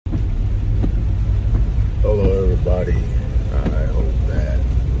everybody. I hope that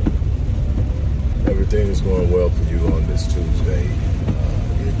everything is going well for you on this Tuesday.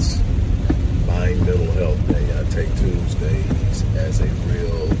 It's Mind Mental Health Day. I take Tuesdays as a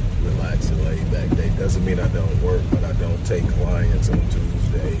real relaxed and laid back day. Doesn't mean I don't work, but I don't take clients on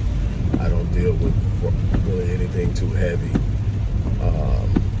Tuesday. I don't deal with really anything too heavy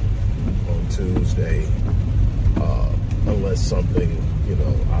on Tuesday, unless something,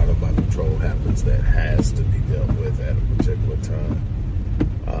 out of my control happens that has to be dealt with at a particular time.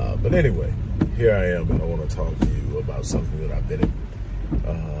 But anyway, here I am, and I want to talk to you about something that I've been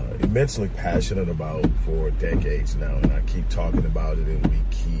immensely passionate about for decades now, and I keep talking about it, and we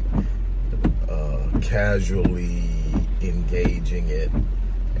keep casually engaging it.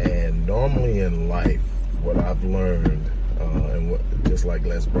 And normally in life, what I've learned, and just like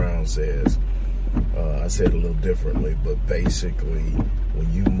Les Brown says, I said it a little differently, but basically,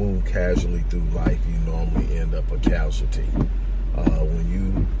 when you move casually through life, you normally end up a casualty. When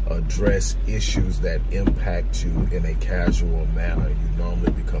you address issues that impact you in a casual manner, you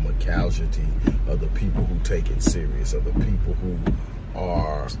normally become a casualty of the people who take it serious, of the people who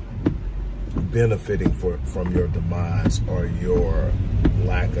are benefiting from your demise or your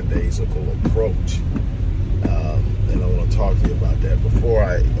lackadaisical approach. And I want to talk to you about that. Before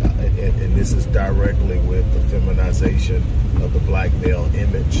and this is directly with the feminization of the black male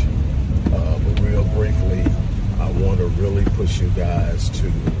image. But real briefly, I want to really push you guys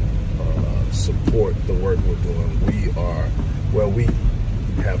to support the work we're doing. We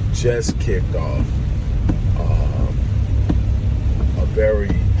have just kicked off a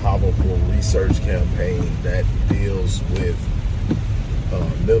very powerful research campaign that deals with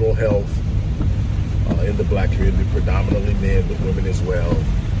mental health in the black community, predominantly men, but women as well,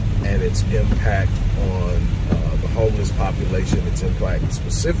 and its impact on the homeless population, its impact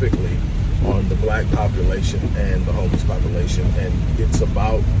specifically on the black population and the homeless population. And it's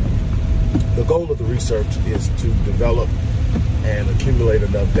about, the goal of the research is to develop and accumulate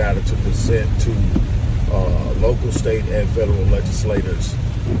enough data to present to local, state, and federal legislators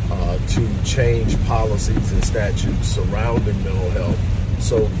to change policies and statutes surrounding mental health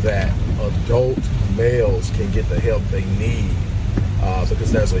so that adult males can get the help they need,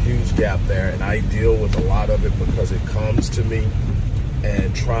 because there's a huge gap there, and I deal with a lot of it because it comes to me,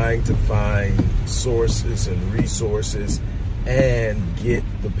 and trying to find sources and resources and get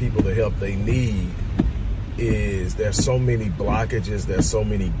the people the help they need there's so many blockages, there's so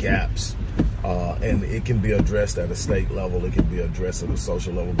many gaps, and it can be addressed at a state level, it can be addressed at a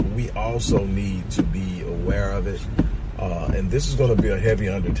social level, but we also need to be aware of it. And this is going to be a heavy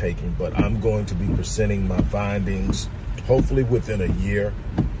undertaking, but I'm going to be presenting my findings, hopefully within a year,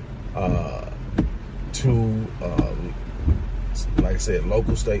 to, like I said,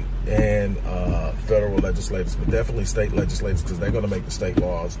 local, state, and federal legislators, but definitely state legislators, because they're going to make the state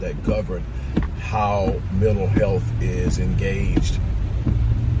laws that govern how mental health is engaged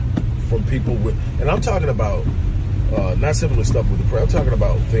from people with, and I'm talking about not simply stuff with depression, I'm talking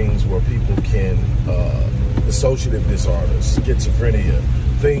about things where people can, dissociative disorders, schizophrenia,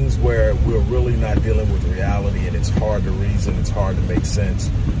 things where we're really not dealing with reality, and it's hard to reason, it's hard to make sense,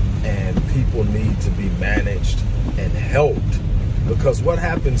 and people need to be managed and helped. Because what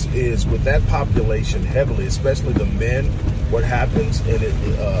happens is, with that population heavily, especially the men, what happens in it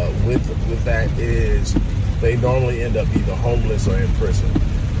with that is they normally end up either homeless or in prison.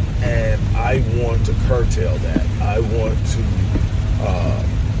 And I want to curtail that. I want to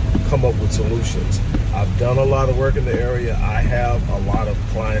come up with solutions. I've done a lot of work in the area. I have a lot of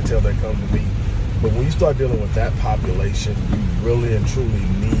clientele that come to me. But when you start dealing with that population, you really and truly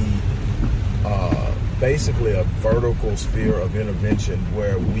need basically a vertical sphere of intervention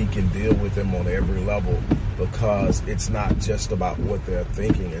where we can deal with them on every level, because it's not just about what they're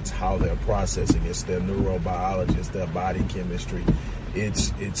thinking, it's how they're processing, it's their neurobiology, it's their body chemistry,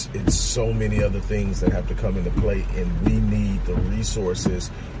 it's so many other things that have to come into play, and we need the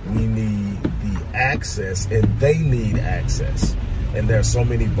resources, we need the access, and they need access. And there are so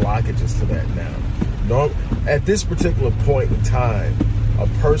many blockages to that now. At this particular point in time, a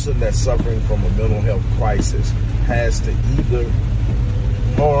person that's suffering from a mental health crisis has to either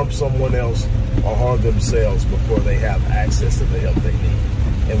harm someone else or harm themselves before they have access to the help they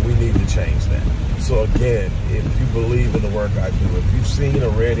need. And we need to change that. So again, if you believe in the work I do, if you've seen or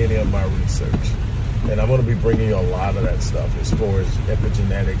read any of my research, and I'm going to be bringing you a lot of that stuff as far as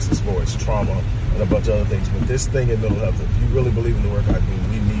epigenetics, as far as trauma, and a bunch of other things. But this thing in mental health, if you really believe in the work I do,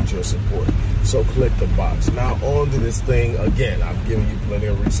 we need your support. So click the box. Now on to this thing. Again, I've given you plenty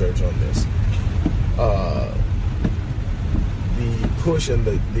of research on this. The push and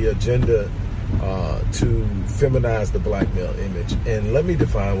the agenda to feminize the black male image. And let me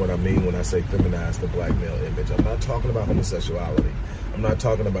define what I mean when I say feminize the black male image. I'm not talking about homosexuality. I'm not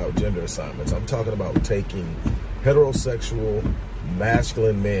talking about gender assignments. I'm talking about taking heterosexual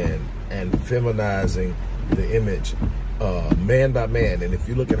masculine men and feminizing the image man by man. And if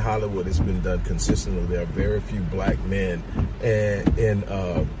you look at Hollywood, it's been done consistently. There are very few black men in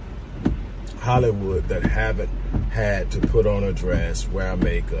Hollywood that haven't had to put on a dress, wear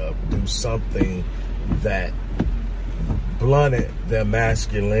makeup, do something that blunted their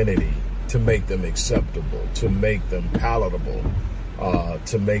masculinity to make them acceptable, to make them palatable,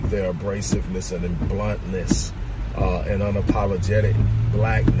 to make their abrasiveness and bluntness and unapologetic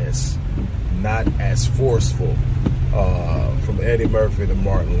blackness not as forceful, from Eddie Murphy to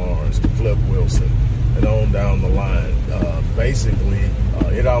Martin Lawrence to Flip Wilson and on down the line. Basically,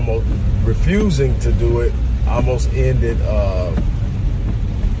 it almost, refusing to do it almost ended, God,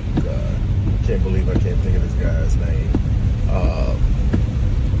 I can't believe I can't think of this guy's name.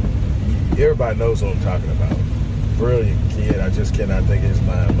 Everybody knows what I'm talking about. Brilliant kid, I just cannot think of his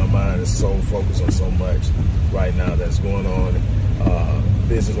mind. My mind is so focused on so much right now that's going on,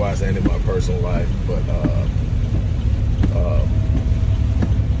 business-wise and in my personal life. But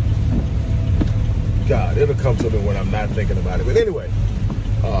God, it'll come to me when I'm not thinking about it. But anyway,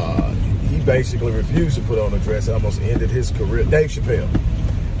 he basically refused to put on a dress. It almost ended his career. Dave Chappelle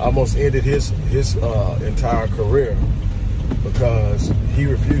almost ended his entire career because he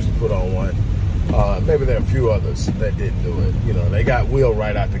refused to put on one. Maybe there are a few others that didn't do it. You know, they got Will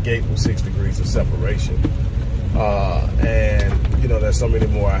right out the gate with 6 degrees of separation. And, you know, there's so many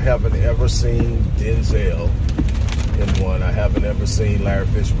more. I haven't ever seen Denzel in one. I haven't ever seen Larry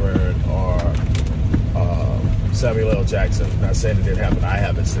Fishburne or Samuel L. Jackson. Not saying it didn't happen. I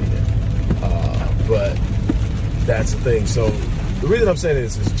haven't seen it. But that's the thing. So the reason I'm saying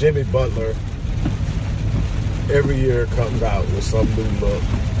this is Jimmy Butler every year comes out with some new look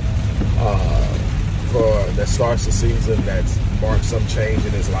that starts the season, that marks some change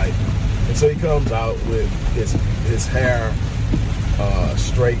in his life. And so he comes out with his hair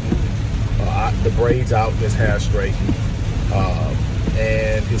straightened, the braids out, his hair straightened,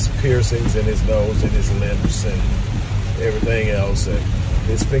 and his piercings in his nose and his lips and everything else, and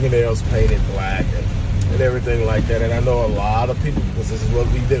his fingernails painted black and everything like that. And I know a lot of people, because this is what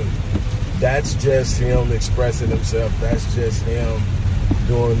we do, that's just him expressing himself. That's just him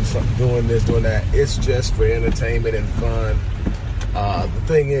doing this, doing that. It's just for entertainment and fun. The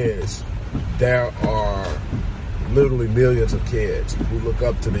thing is, there are literally millions of kids who look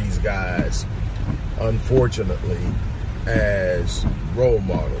up to these guys, unfortunately, as role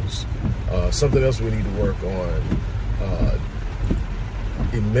models. Something else we need to work on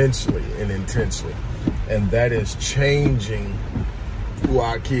immensely and intensely, and that is changing who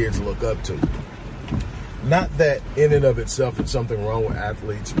our kids look up to. Not that in and of itself it's something wrong with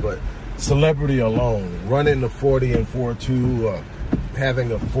athletes, but celebrity alone, running the 40 and 4.2,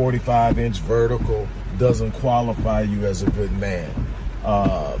 having a 45-inch vertical doesn't qualify you as a good man.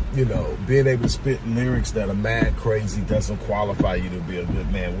 You know, being able to spit lyrics that are mad crazy doesn't qualify you to be a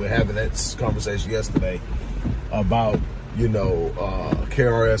good man. We're having that conversation yesterday about, you know,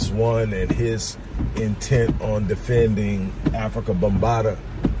 KRS-One and his intent on defending Africa Bambaataa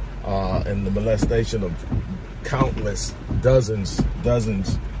and the molestation of countless dozens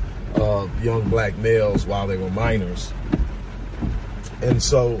of young black males while they were minors. And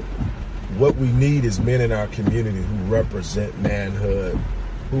so what we need is men in our community who represent manhood,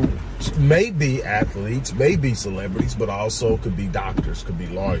 who may be athletes, may be celebrities, but also could be doctors, could be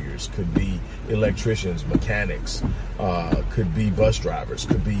lawyers, could be electricians, mechanics, could be bus drivers,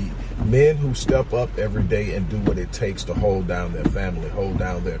 could be men who step up every day and do what it takes to hold down their family, hold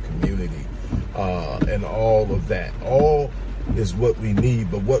down their community, and all of that. All is what we need,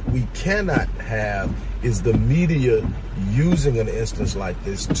 but what we cannot have is the media using an instance like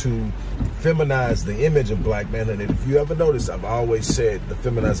this to feminize the image of black men. And if you ever notice, I've always said the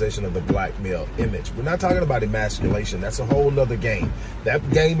feminization of the black male image. We're not talking about emasculation. That's a whole nother game. That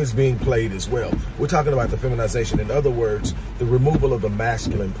game is being played as well. We're talking about the feminization. In other words, the removal of the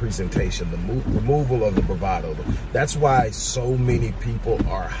masculine presentation, the removal of the bravado. That's why so many people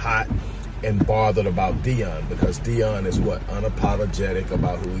are hot and bothered about Deion, because Deion is what? Unapologetic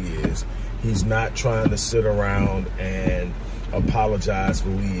about who he is. He's not trying to sit around and apologize for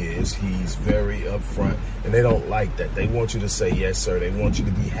who he is. He's very upfront, and they don't like that. They want you to say yes, sir. They want you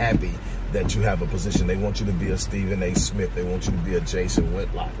to be happy that you have a position. They want you to be a Stephen A. Smith. They want you to be a Jason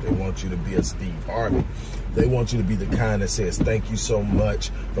Whitlock. They want you to be a Steve Harvey. They want you to be the kind that says, thank you so much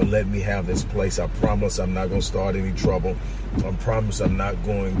for letting me have this place. I promise I'm not going to start any trouble. I promise I'm not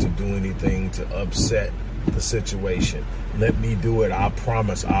going to do anything to upset the situation. Let me do it. I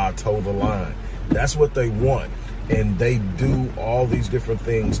promise I'll toe the line. That's what they want. And they do all these different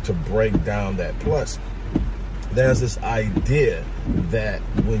things to break down that. Plus, there's this idea that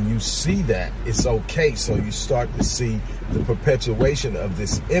when you see that, it's okay. So you start to see the perpetuation of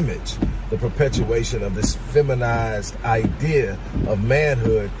this image, the perpetuation of this feminized idea of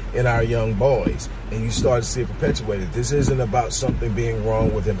manhood in our young boys. And you start to see it perpetuated. This isn't about something being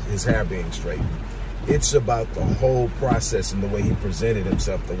wrong with him, his hair being straightened. It's about the whole process and the way he presented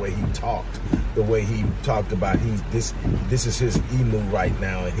himself, the way he talked, the way he talked about this is his emu right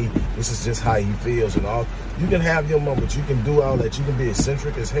now, and this is just how he feels and all. You can have your moments, you can do all that, you can be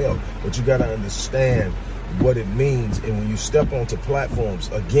eccentric as hell, but you got to understand what it means. And when you step onto platforms,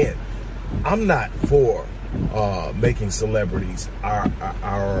 again, I'm not for making celebrities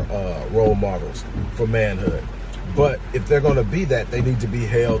our role models for manhood. But if they're going to be that, they need to be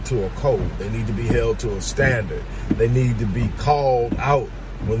held to a code. They need to be held to a standard. They need to be called out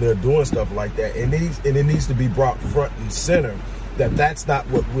when they're doing stuff like that. And it needs to be brought front and center that that's not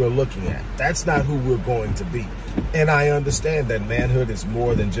what we're looking at. That's not who we're going to be. And I understand that manhood is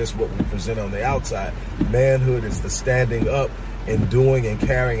more than just what we present on the outside. Manhood is the standing up and doing and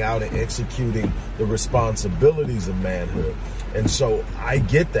carrying out and executing the responsibilities of manhood. And so I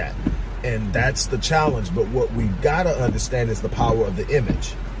get that. And that's the challenge. But what we've got to understand is the power of the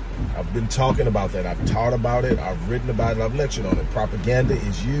image. I've been talking about that. I've taught about it. I've written about it. I've lectured on it. Propaganda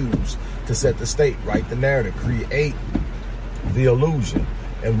is used to set the state, write the narrative, create the illusion.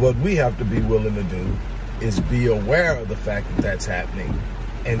 And what we have to be willing to do is be aware of the fact that that's happening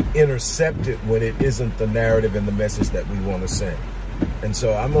and intercept it when it isn't the narrative and the message that we want to send. And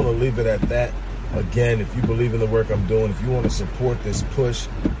so I'm going to leave it at that. Again, if you believe in the work I'm doing, if you want to support this push,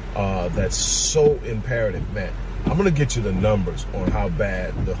 that's so imperative, man. I'm going to get you the numbers on how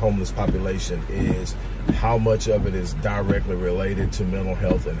bad the homeless population is, how much of it is directly related to mental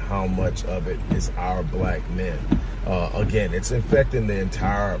health, and how much of it is our black men. Again, it's infecting the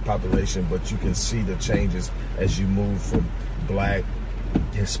entire population, but you can see the changes as you move from black,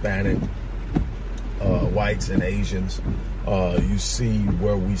 Hispanic, whites, and Asians. You see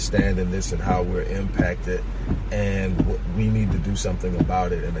where we stand in this and how we're impacted, and we need to do something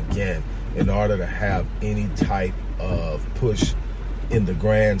about it. And again, in order to have any type of push in the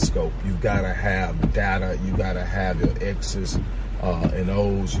grand scope, you've got to have data, you got to have your X's and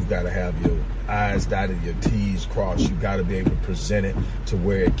O's, you got to have your I's dotted, your T's crossed. You got to be able to present it to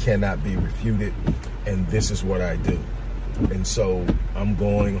where it cannot be refuted. And this is what I do. And so I'm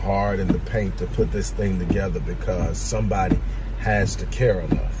going hard in the paint to put this thing together because somebody has to care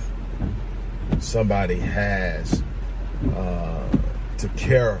enough. Somebody has to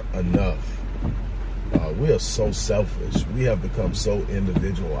care enough. We are so selfish. We have become so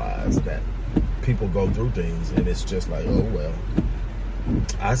individualized that people go through things and it's just like, oh, well,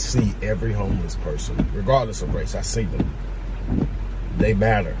 I see every homeless person, regardless of race. I see them. They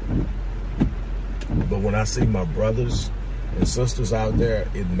matter. But when I see my brothers and sisters out there,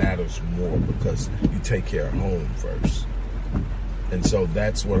 it matters more because you take care of home first. And so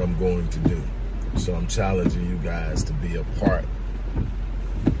that's what I'm going to do. So I'm challenging you guys to be a part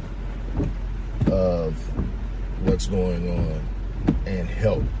of what's going on and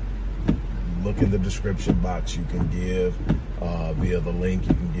help. Look in the description box. You can give via the link.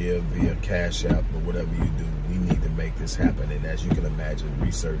 You can give via Cash App, but whatever you do, we need to make this happen. And as you can imagine,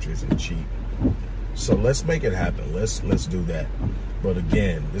 research isn't cheap. So let's make it happen. Let's do that. But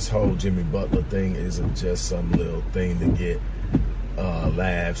again, this whole Jimmy Butler thing isn't just some little thing to get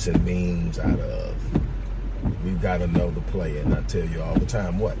laughs and memes out of. We've got to know the play. And I tell you all the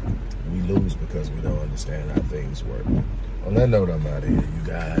time, what? We lose because we don't understand how things work. On that note, I'm out of here. You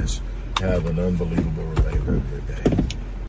guys have an unbelievable remainder of your